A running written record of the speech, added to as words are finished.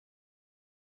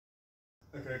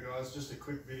Okay guys, just a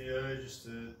quick video just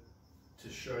to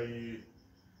show you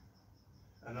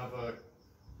another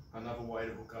way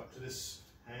to hook up to this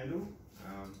handle,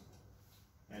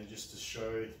 and just to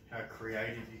show how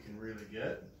creative you can really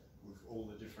get with all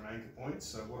the different anchor points.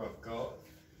 So what I've got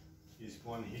is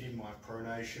one hitting my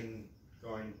pronation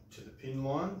going to the pin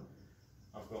line.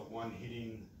 I've got one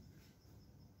hitting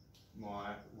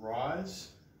my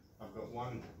rise. I've got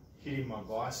one hitting my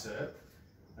bicep,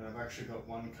 and I've actually got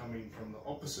one coming from the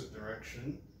opposite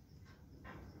direction,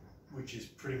 which is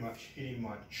pretty much hitting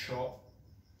my chop,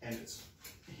 and it's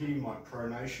hitting my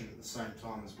pronation at the same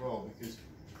time as well, because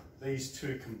these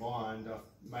two combined are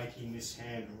making this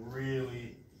hand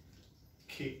really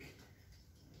kick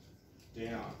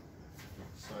down.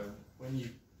 So when you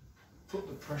put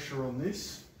the pressure on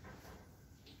this,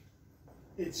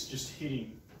 it's just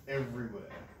hitting everywhere.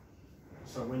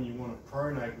 So when you want to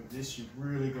pronate with this, you've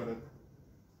really got to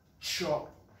chop.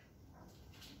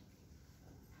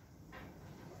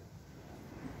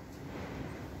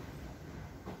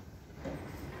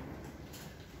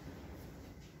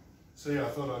 So yeah, I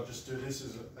thought I'd just do this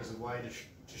as a way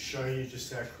to show you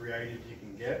just how creative you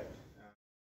can get.